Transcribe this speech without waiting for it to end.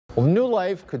Well, new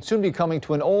life could soon be coming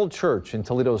to an old church in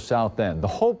Toledo's South End. The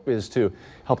hope is to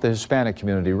help the Hispanic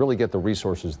community really get the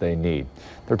resources they need.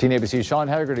 13 ABC's Sean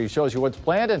Haggerty shows you what's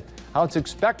planned and how it's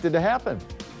expected to happen.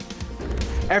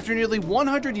 After nearly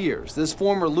 100 years, this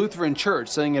former Lutheran church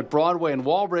sitting at Broadway and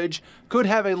Walbridge could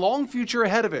have a long future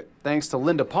ahead of it, thanks to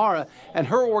Linda Parra and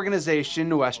her organization,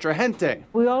 Nuestra Gente.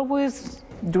 We always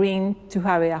dream to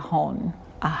have a home,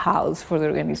 a house for the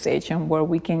organization where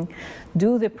we can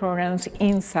do the programs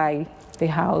inside the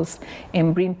house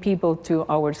and bring people to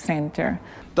our center.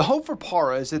 The hope for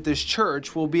Parra is that this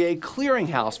church will be a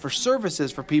clearinghouse for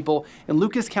services for people in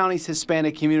Lucas County's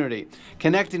Hispanic community,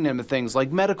 connecting them to things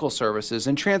like medical services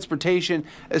and transportation,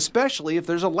 especially if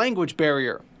there's a language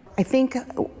barrier. I think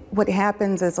what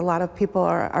happens is a lot of people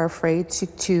are afraid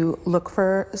to look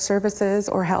for services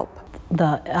or help.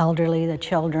 The elderly, the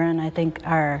children, I think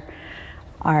are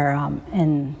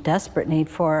in desperate need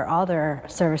for other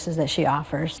services that she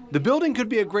offers. The building could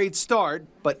be a great start,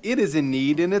 but it is in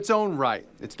need in its own right.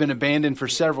 It's been abandoned for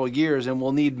several years and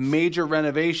will need major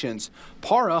renovations.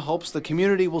 Parra hopes the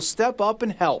community will step up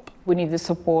and help. We need the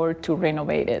support to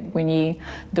renovate it. We need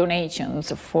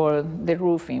donations for the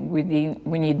roofing. We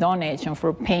need donations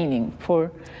for painting,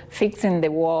 for fixing the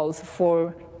walls,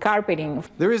 for carpeting.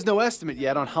 There is no estimate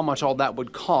yet on how much all that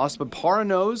would cost, but Parra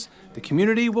knows the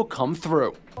community will come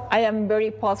through. I am a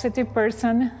very positive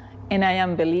person, and I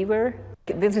am a believer.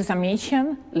 This is a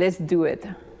mission. Let's do it,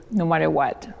 no matter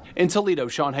what. In Toledo,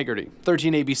 Sean Haggerty,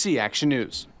 13 ABC Action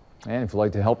News. And if you'd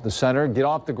like to help the center get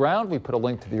off the ground, we put a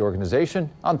link to the organization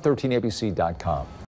on 13abc.com.